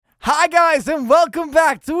Hi guys, and welcome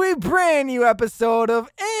back to a brand new episode of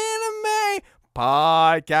Anime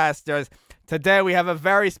Podcasters. Today we have a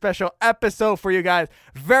very special episode for you guys.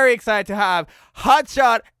 Very excited to have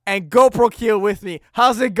Hotshot and GoProKeel with me.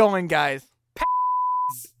 How's it going, guys?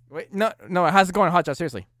 Wait, no, how's it going, Hotshot?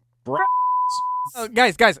 Seriously.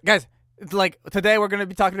 Guys. Like, today we're going to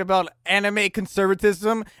be talking about anime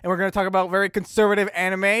conservatism, and we're going to talk about very conservative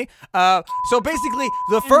anime. So basically,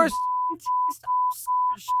 the first...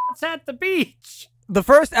 Shots at the beach. The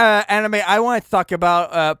first anime I want to talk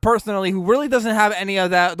about, personally, who really doesn't have any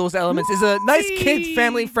of those elements, is a nice kids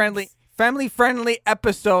family friendly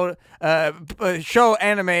episode show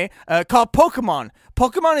anime called Pokemon.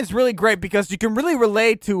 Pokemon is really great because you can really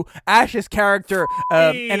relate to Ash's character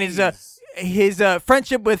and his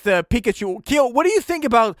friendship with Pikachu. Keel, what do you think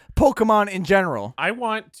about Pokemon in general? I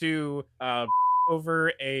want to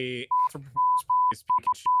over a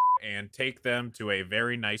Pikachu and take them to a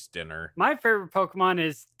very nice dinner. My favorite Pokemon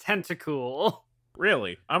is Tentacool.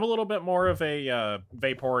 Really? I'm a little bit more of a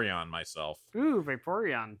Vaporeon myself. Ooh,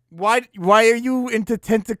 Vaporeon. Why are you into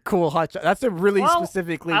Tentacool, Hotshot? That's a really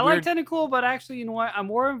specifically I weird... like Tentacool, but actually, you know what? I'm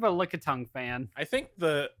more of a Lickitung fan. I think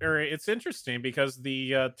it's interesting because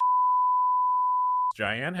the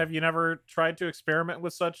Giant, have you never tried to experiment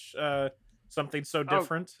with such something so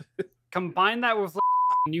different? Combine that with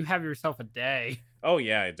and you have yourself a day. Oh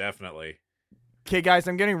yeah, definitely. Okay, guys,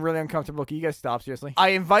 I'm getting really uncomfortable. Can you guys stop, seriously? I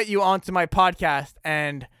invite you onto my podcast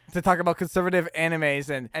and to talk about conservative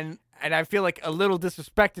animes, and I feel like a little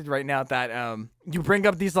disrespected right now that you bring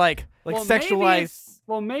up these like sexualized...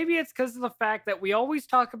 Maybe it's because of the fact that we always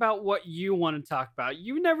talk about what you want to talk about.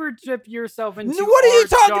 You never dip yourself into what are you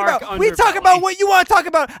talking about? Underbelly. We talk about what you want to talk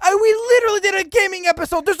about. We literally did a gaming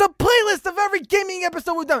episode. There's a playlist of every gaming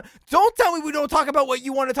episode we've done. Don't tell me we don't talk about what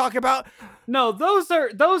you want to talk about. No, those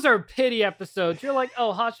are pity episodes. You're like,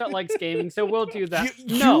 oh, Hotshot likes gaming, so we'll do that.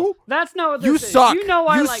 That's not what this is. Suck. You know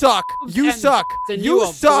I you like suck. You suck. And you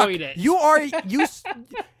suck. avoid it. You are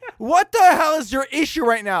What the hell is your issue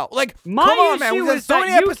right now? Like, my come on, man. issue is that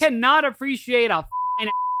you cannot appreciate a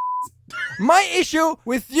My issue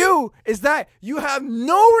with you is that you have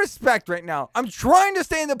no respect right now. I'm trying to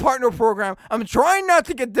stay in the partner program. I'm trying not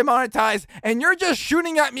to get demonetized, and you're just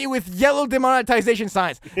shooting at me with yellow demonetization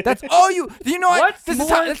signs. That's all you. You know what? This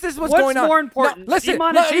is what's going on. What's more important,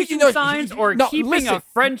 demonetization signs or keeping a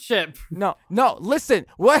friendship? No. Listen.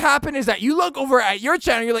 What happened is that you look over at your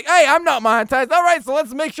channel. You're like, hey, I'm not monetized. All right, so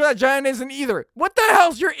let's make sure that Giant isn't either. What the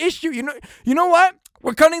hell's your issue? You know what?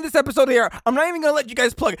 We're cutting this episode here. I'm not even going to let you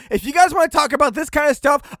guys plug. If you guys want to talk about this kind of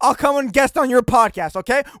stuff, I'll come and guest on your podcast,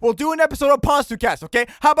 okay? We'll do an episode of PonstuCast, okay?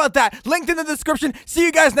 How about that? Linked in the description. See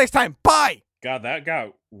you guys next time. Bye! God, that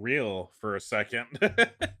got real for a second.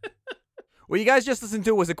 What you guys just listened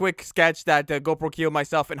to was a quick sketch that GoProKeel,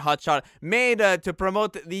 myself, and Hotshot made to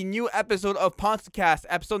promote the new episode of PonstuCast,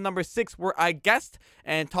 episode number 6, where I guest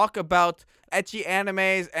and talk about ecchi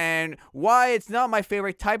animes and why it's not my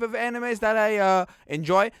favorite type of animes that I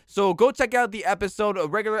enjoy. So go check out the episode.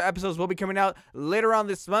 Regular episodes will be coming out later on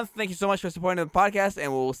this month. Thank you so much for supporting the podcast,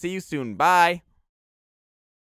 and we'll see you soon. Bye.